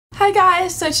Hi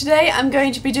guys, so today I'm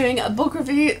going to be doing a book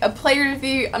review, a play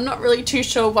review. I'm not really too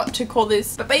sure what to call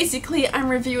this, but basically I'm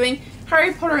reviewing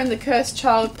Harry Potter and the Cursed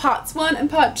Child Parts 1 and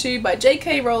Part 2 by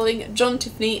J.K. Rowling, John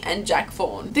Tiffany and Jack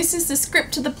Thorne. This is the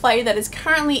script to the play that is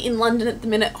currently in London at the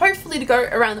minute, hopefully to go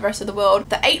around the rest of the world.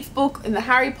 The 8th book in the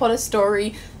Harry Potter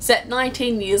story set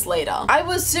 19 years later. I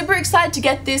was super excited to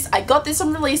get this. I got this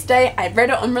on release day, I read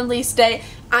it on release day,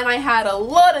 and I had a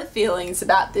lot of feelings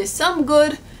about this, some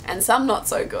good and some not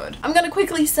so good. I'm going to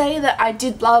quickly say that I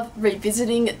did love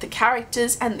revisiting the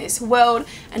characters and this world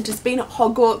and just being at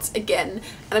Hogwarts again,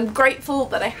 and I'm grateful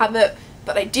that I have it,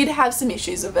 but I did have some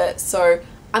issues with it, so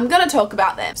I'm gonna talk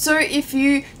about them. So if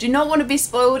you do not want to be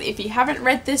spoiled, if you haven't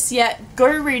read this yet, go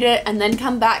read it and then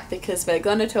come back because we're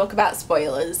gonna talk about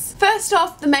spoilers. First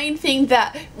off, the main thing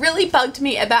that really bugged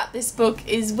me about this book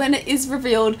is when it is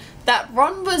revealed that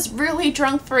Ron was really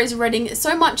drunk for his wedding,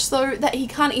 so much so that he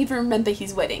can't even remember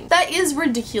his wedding. That is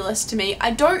ridiculous to me. I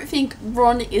don't think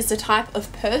Ron is the type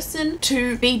of person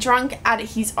to be drunk at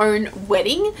his own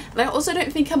wedding, and I also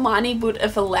don't think Hermione would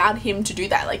have allowed him to do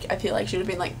that. Like, I feel like she would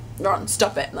have been like, Ron,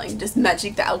 stop it, like just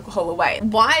magic the alcohol away.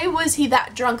 Why was he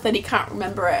that drunk that he can't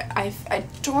remember it? I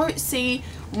don't see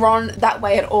Ron that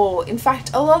way at all. In fact,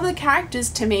 a lot of the characters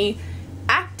to me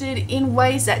acted in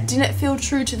ways that didn't feel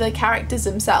true to the characters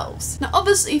themselves. Now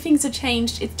obviously things have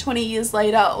changed, it's 20 years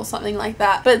later or something like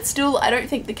that, but still I don't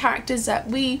think the characters that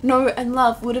we know and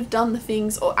love would have done the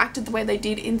things or acted the way they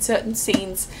did in certain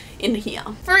scenes in here.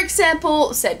 For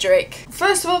example, Cedric.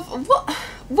 First of all,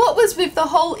 what was with the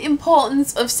whole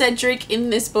importance of Cedric in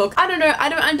this book? I don't know, I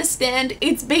don't understand.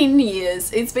 It's been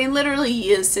years, it's been literally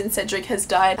years since Cedric has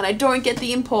died, and I don't get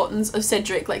the importance of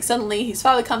Cedric. Like suddenly his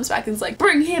father comes back and is like,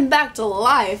 bring him back to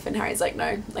life, and Harry's like,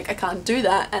 no, like I can't do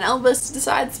that, and Albus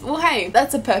decides, well hey,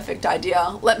 that's a perfect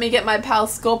idea, let me get my pal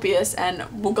Scorpius and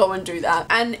we'll go and do that.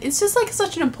 And it's just like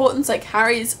such an importance. Like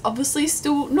Harry's obviously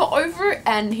still not over it,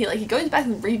 and he goes back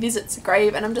and revisits the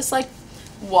grave, and I'm just like,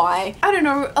 why? I don't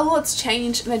know, a lot's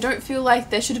changed and I don't feel like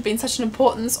there should have been such an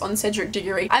importance on Cedric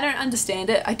Diggory. I don't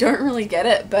understand it, I don't really get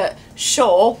it, but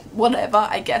sure, whatever,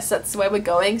 I guess that's the way we're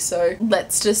going, so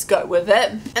let's just go with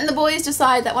it. And the boys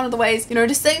decide that one of the ways, you know,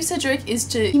 to save Cedric is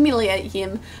to humiliate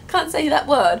him. Can't say that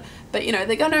word, but you know,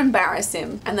 they're gonna embarrass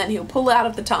him and then he'll pull out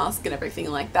of the task and everything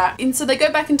like that. And so they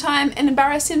go back in time and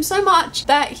embarrass him so much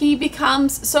that he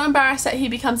becomes so embarrassed that he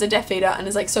becomes a Death Eater and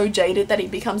is like so jaded that he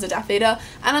becomes a Death Eater.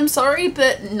 And I'm sorry,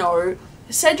 but no,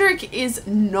 Cedric is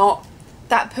not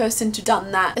that person to have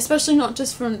done that, especially not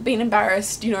just from being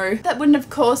embarrassed, you know. That wouldn't have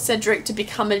caused Cedric to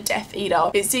become a Death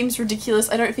Eater. It seems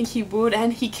ridiculous, I don't think he would,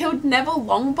 and he killed Neville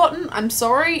Longbottom. I'm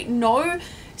sorry, no.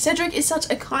 Cedric is such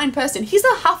a kind person. He's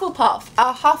a Hufflepuff.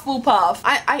 A Hufflepuff.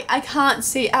 I can't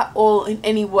see at all in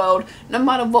any world, no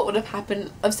matter what would have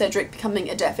happened, of Cedric becoming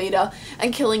a Death Eater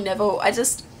and killing Neville.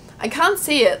 I can't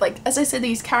see it. Like, as I said,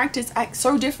 these characters act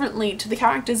so differently to the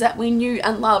characters that we knew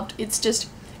and loved.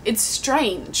 It's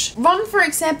strange. Ron, for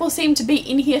example, seemed to be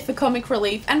in here for comic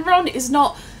relief, and Ron is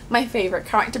not my favourite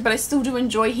character, but I still do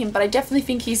enjoy him, but I definitely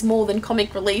think he's more than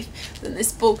comic relief than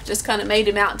this book just kind of made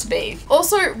him out to be.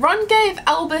 Also, Ron gave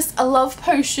Albus a love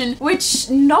potion, which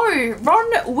no,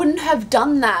 Ron wouldn't have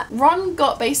done that. Ron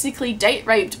got basically date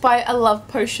raped by a love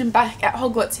potion back at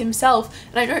Hogwarts himself,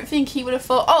 and I don't think he would have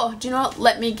thought, oh, do you know what,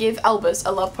 let me give Albus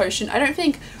a love potion. I don't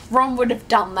think Ron would have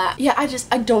done that. Yeah,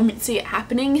 I don't see it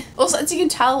happening. Also, as you can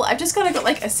tell, I've just kind of got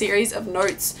like a series of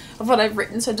notes of what I've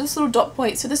written, so just little dot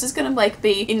points. So this is gonna like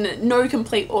be in no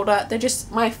complete order. They're just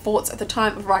my thoughts at the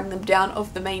time of writing them down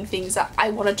of the main things that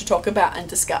I wanted to talk about and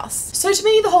discuss. So to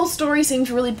me, the whole story seemed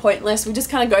really pointless. We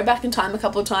just kind of go back in time a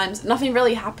couple of times. Nothing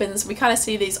really happens. We kind of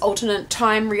see these alternate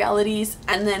time realities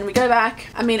and then we go back.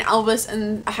 I mean, Albus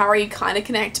and Harry kind of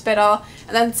connect better,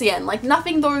 and then it's the end. Like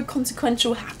nothing though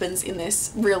consequential happens in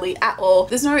this really at all.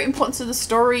 There's no importance to the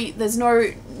story. There's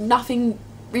nothing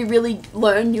we really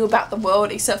learn new about the world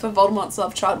except for Voldemort's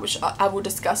love child, which I will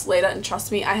discuss later, and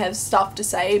trust me, I have stuff to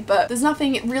say, but there's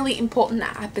nothing really important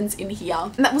that happens in here.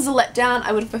 And that was a letdown.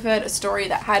 I would have preferred a story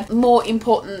that had more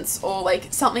importance or like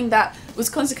something that was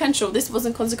consequential. This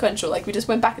wasn't consequential. Like we just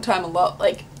went back in time a lot.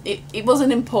 Like it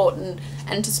wasn't important,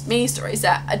 and just me, stories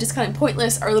that are just kind of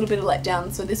pointless are a little bit of a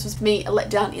letdown, so this was for me a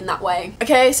letdown in that way.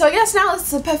 Okay, so I guess now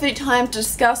this is a perfect time to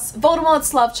discuss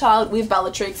Voldemort's love child with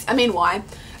Bellatrix. I mean, why?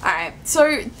 Alright,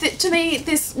 so to me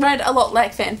this read a lot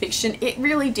like fanfiction, it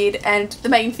really did, and the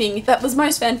main thing that was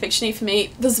most fanfiction-y for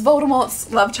me was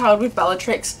Voldemort's love child with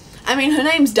Bellatrix. I mean, her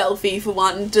name's Delphi for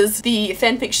one. Does the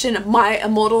fanfiction My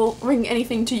Immortal ring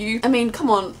anything to you? I mean,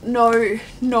 come on, no,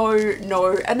 no,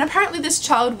 no. And apparently this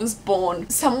child was born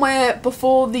somewhere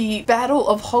before the Battle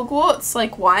of Hogwarts,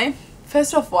 like why?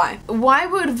 First off, why? Why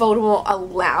would Voldemort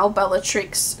allow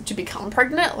Bellatrix to become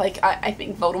pregnant? Like, I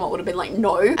think Voldemort would have been like,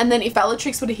 no. And then if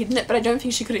Bellatrix would have hidden it, but I don't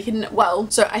think she could have hidden it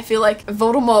well. So I feel like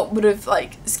Voldemort would have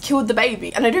like killed the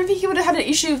baby. And I don't think he would have had an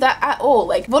issue with that at all.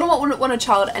 Like, Voldemort wouldn't want a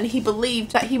child, and he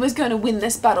believed that he was going to win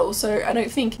this battle. So I don't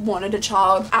think he wanted a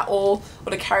child at all,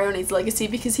 or to carry on his legacy,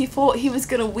 because he thought he was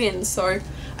going to win. So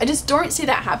I just don't see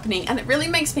that happening. And it really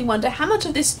makes me wonder how much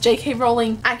of this J.K.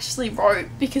 Rowling actually wrote,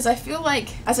 because I feel like,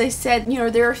 as I said, you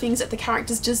know, there are things that the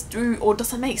characters just do or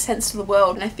doesn't make sense to the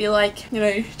world. And I feel like, you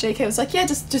know, J.K. was like, yeah,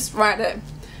 just write it.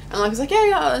 And I was like, yeah,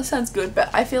 that sounds good.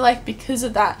 But I feel like because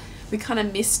of that, we kind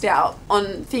of missed out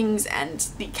on things and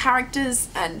the characters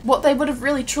and what they would have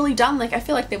really truly done. Like, I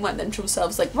feel like they weren't their true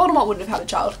selves. Like, Voldemort wouldn't have had a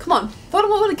child. Come on.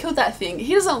 Voldemort would have killed that thing.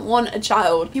 He doesn't want a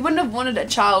child. He wouldn't have wanted a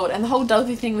child, and the whole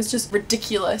Dudley thing was just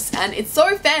ridiculous. And it's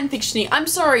so fan-fiction-y. I'm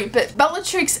sorry, but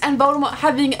Bellatrix and Voldemort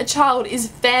having a child is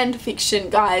fan-fiction,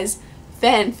 guys.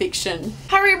 Fan fiction.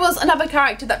 Harry was another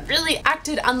character that really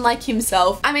acted unlike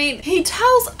himself. I mean, he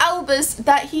tells Albus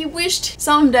that he wished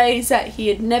some days that he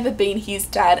had never been his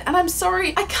dad, and I'm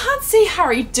sorry, I can't see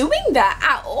Harry doing that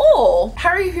at all.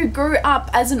 Harry, who grew up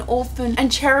as an orphan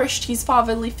and cherished his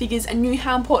fatherly figures and knew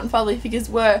how important fatherly figures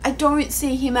were, I don't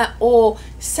see him at all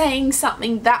saying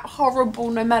something that horrible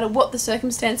no matter what the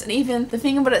circumstance. And even the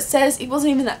thing of what it says, it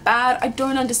wasn't even that bad. I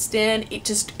don't understand.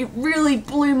 It really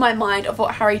blew my mind of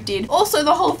what Harry did. Also,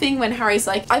 the whole thing when Harry's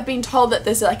like, I've been told that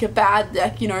there's like a bad,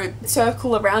 like, you know,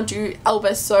 circle around you,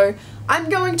 Albus, so I'm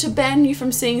going to ban you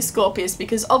from seeing Scorpius,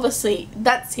 because obviously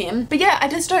that's him. But yeah, I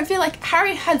just don't feel like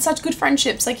Harry had such good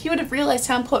friendships. Like, he would have realized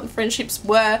how important friendships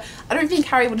were. I don't think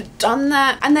Harry would have done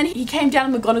that. And then he came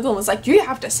down to McGonagall and was like, you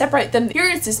have to separate them. Here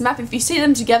is this map. If you see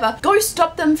them together, go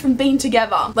stop them from being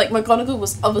together. Like, McGonagall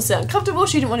was obviously uncomfortable.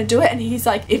 She didn't want to do it. And he's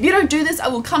like, if you don't do this, I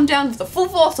will come down with the full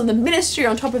force on the Ministry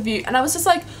on top of you. And I was just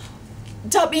like,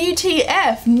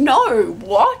 WTF? No,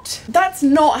 what? That's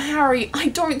not Harry. I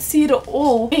don't see it at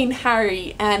all being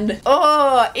Harry, and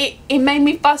oh, it made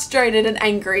me frustrated and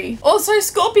angry. Also,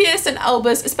 Scorpius and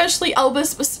Albus, especially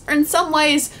Albus, was in some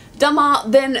ways dumber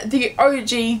than the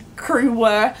OG crew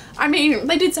were. I mean,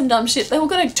 they did some dumb shit. They were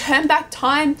going to turn back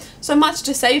time so much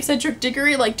to save Cedric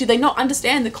Diggory. Like, do they not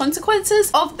understand the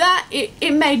consequences of that?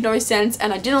 It made no sense,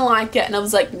 and I didn't like it, and I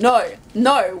was like,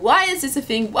 no, why is this a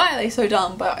thing? Why are they so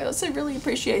dumb? But I also really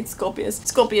appreciate Scorpius.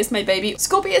 Scorpius, my baby.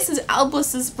 Scorpius and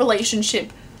Albus's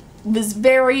relationship was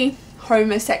very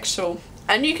homosexual,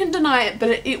 and you can deny it,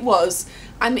 but it was.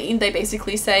 I mean, they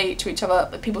basically say to each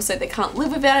other, people say they can't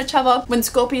live without each other. When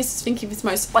Scorpius is thinking of his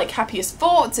most like happiest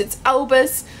thoughts, it's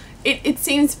Albus. It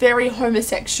seems very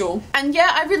homosexual. And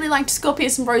yeah, I really liked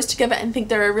Scorpius and Rose together and think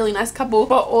they're a really nice couple.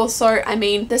 But also, I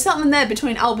mean, there's something there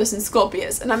between Albus and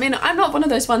Scorpius. And I mean, I'm not one of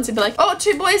those ones who'd be like, oh,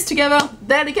 two boys together,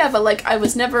 they're together. Like, I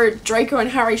was never a Draco and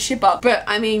Harry shipper. But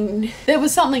I mean, there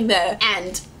was something there.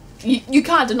 And you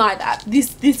can't deny that.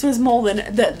 This was more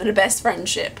than the best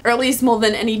friendship. Or at least more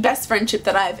than any best friendship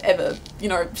that I've ever, you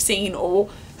know, seen or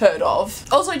heard of.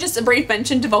 Also, just a brief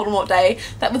mention to Voldemort Day.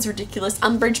 That was ridiculous.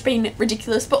 Umbridge being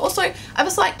ridiculous. But also, I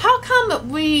was like, how come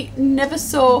we never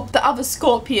saw the other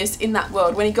Scorpius in that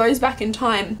world when he goes back in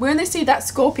time? We only see that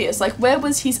Scorpius. Like, where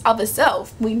was his other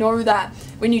self? We know that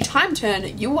when you time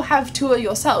turn, you will have two of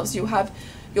yourselves. You'll have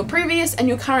your previous and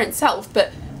your current self.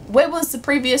 But where was the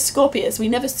previous Scorpius? We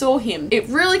never saw him. It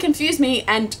really confused me,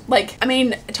 and like, I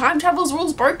mean, time travel's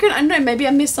rules broken? I don't know, maybe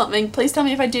I missed something. Please tell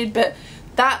me if I did, but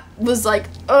that was like,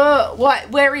 what?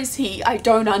 Where is he? I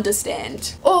don't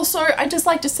understand. Also, I'd just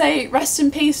like to say rest in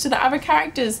peace to the other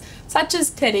characters, such as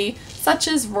Teddy, such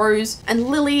as Rose, and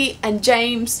Lily, and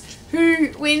James, who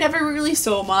we never really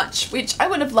saw much, which I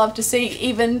would have loved to see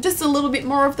even just a little bit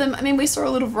more of them. I mean, we saw a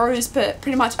little Rose, but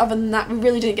pretty much other than that, we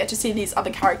really didn't get to see these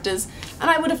other characters, and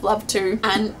I would have loved to,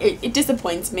 and it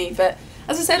disappoints me, but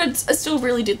as I said, I still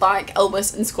really did like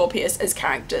Albus and Scorpius as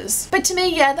characters. But to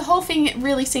me, yeah, the whole thing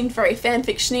really seemed very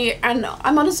fanfiction-y, and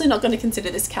I'm honestly not going to consider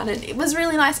this canon. It was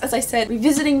really nice, as I said,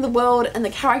 revisiting the world and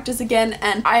the characters again,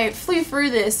 and I flew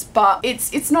through this, but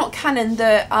it's not canon.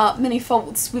 There are many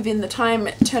faults within the time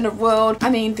turner world. I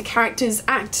mean, the characters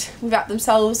act without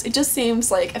themselves. It just seems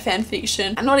like a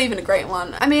fanfiction, and not even a great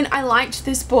one. I mean, I liked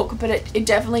this book, but it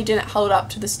definitely didn't hold up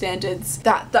to the standards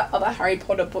that the other Harry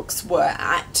Potter books were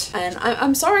at, and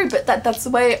I'm sorry, but that's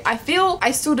the way I feel. I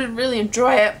still did really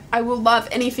enjoy it. I will love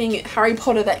anything Harry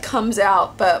Potter that comes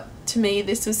out, but to me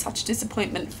this was such a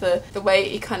disappointment for the way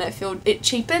it kind of felt it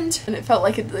cheapened, and it felt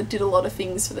like it did a lot of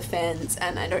things for the fans,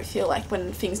 and I don't feel like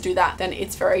when things do that then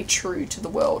it's very true to the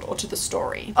world or to the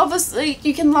story. Obviously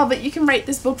you can love it, you can rate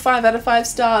this book 5 out of 5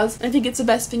 stars. I think it's the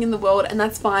best thing in the world, and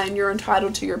that's fine, you're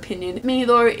entitled to your opinion. Me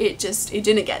though, it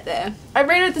didn't get there. I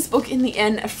rated this book in the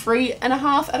end a 3.5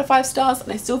 out of 5 stars,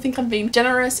 and I still think I'm being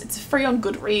generous. It's free on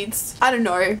Goodreads. I don't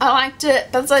know, I liked it,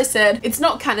 but as I said, it's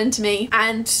not canon to me,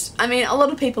 and I mean a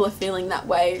lot of people are feeling that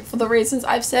way for the reasons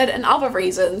I've said and other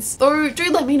reasons. Though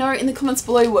do let me know in the comments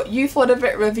below what you thought of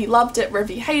it, whether you loved it,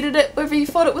 whether you hated it, whether you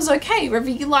thought it was okay, whether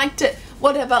you liked it,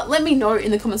 whatever. Let me know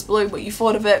in the comments below what you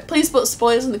thought of it. Please put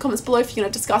spoilers in the comments below if you're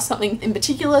going to discuss something in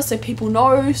particular so people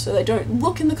know, so they don't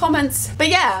look in the comments. But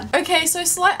yeah, okay, so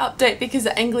slight update because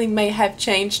the angling may have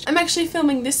changed. I'm actually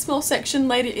filming this small section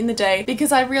later in the day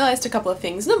because I realised a couple of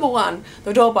things. Number one,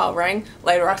 the doorbell rang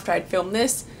later after I'd filmed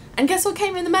this, and guess what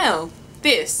came in the mail?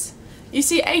 This. You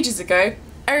see, ages ago,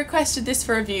 I requested this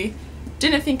for review,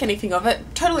 didn't think anything of it,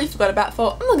 totally forgot about,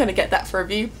 thought I'm not going to get that for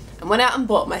review, and went out and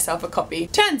bought myself a copy.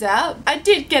 Turns out I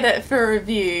did get it for a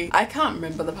review. I can't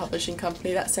remember the publishing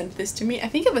company that sent this to me. I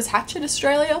think it was Hatchet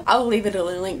Australia. I'll leave it in a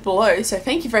link below, so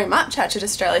thank you very much Hatchet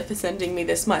Australia for sending me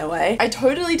this my way. I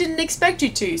totally didn't expect you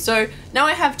to, so now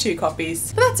I have 2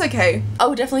 copies. But that's okay. I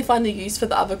will definitely find the use for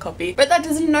the other copy. But that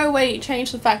does in no way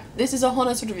change the fact this is a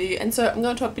honest review, and so I'm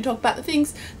going to be talking about the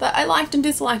things that I liked and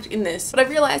disliked in this. But I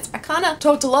realised I kind of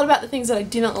talked a lot about the things that I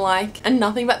didn't like and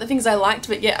nothing about the things I liked,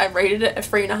 but yet I rated it a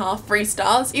 3.5, 3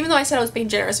 stars. Even though I said I was being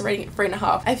generous and rating it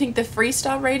 3.5, I think the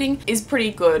 3-star rating is pretty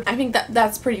good. I think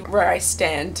that's pretty where I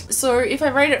stand. So if I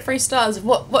rate it 3 stars,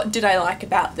 what did I like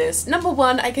about this? Number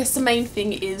one, I guess the main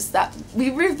thing is that we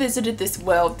revisited this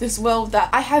world that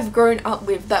I have grown up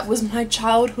with, that was my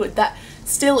childhood, that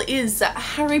still is, that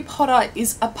Harry Potter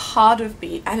is a part of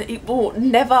me and it will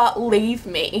never leave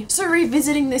me. So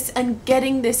revisiting this and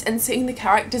getting this and seeing the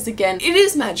characters again, it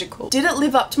is magical. Did it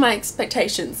live up to my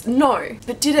expectations? No.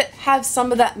 But did it have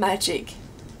some of that magic?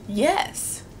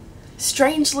 Yes.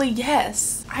 Strangely,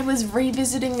 yes. I was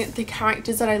revisiting the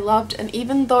characters that I loved, and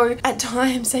even though at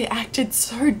times they acted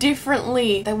so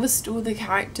differently, they were still the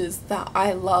characters that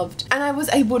I loved. And I was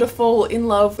able to fall in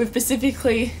love with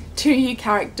specifically 2 new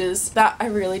characters that I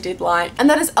really did like, and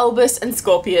that is Albus and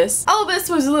Scorpius. Albus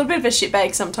was a little bit of a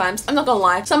shitbag sometimes, I'm not gonna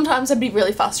lie. Sometimes I'd be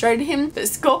really frustrated with him, but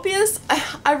Scorpius,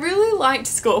 I really liked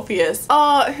Scorpius.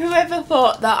 Oh, whoever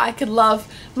thought that I could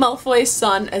love Malfoy's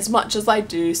son as much as I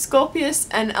do. Scorpius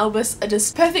and Albus are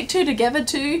just perfect 2 together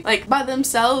too. Like by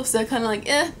themselves they're kind of like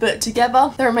eh, but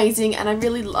together they're amazing, and I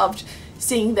really loved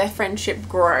seeing their friendship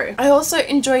grow. I also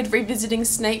enjoyed revisiting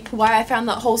Snape, why I found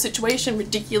that whole situation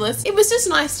ridiculous. It was just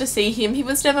nice to see him. He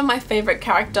was never my favourite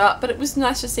character, but it was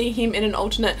nice to see him in an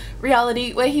alternate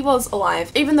reality where he was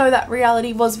alive. Even though that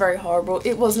reality was very horrible,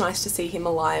 it was nice to see him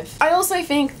alive. I also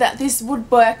think that this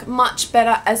would work much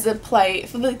better as a play,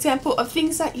 for the example of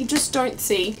things that you just don't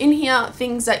see. In here,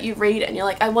 things that you read and you're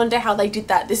like, I wonder how they did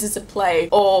that, this is a play,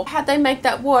 or how'd they make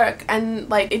that work, and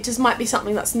like it just might be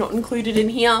something that's not included in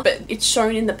here, but it's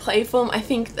shown in the play form. I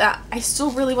think that I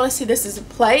still really want to see this as a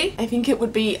play. I think it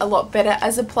would be a lot better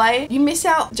as a play. You miss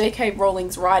out J.K.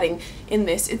 Rowling's writing in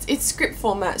this. It's script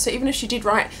format, so even if she did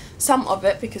write some of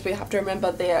it, because we have to remember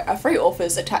there are 3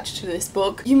 authors attached to this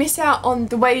book, you miss out on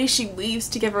the way she weaves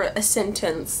together a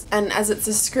sentence, and as it's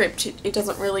a script it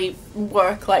doesn't really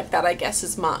work like that, I guess,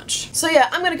 as much. So yeah,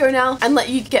 I'm gonna go now and let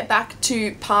you get back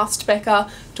to past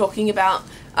Becca talking about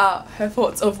her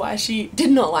thoughts of why she did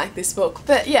not like this book.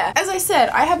 But yeah, as I said,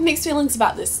 I have mixed feelings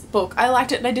about this book. I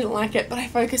liked it and I didn't like it, but I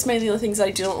focused mainly on the things that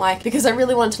I didn't like because I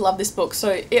really wanted to love this book.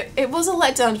 So it was a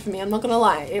letdown for me, I'm not gonna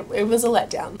lie. It was a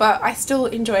letdown, but I still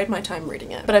enjoyed my time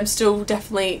reading it. But I'm still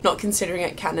definitely not considering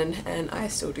it canon, and I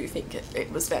still do think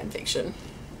it was fan fiction.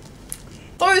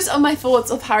 Those are my thoughts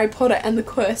of Harry Potter and the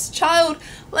Cursed Child.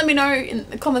 Let me know in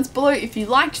the comments below if you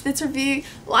liked this review,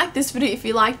 like this video if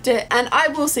you liked it, and I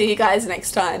will see you guys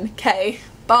next time. Okay,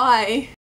 bye!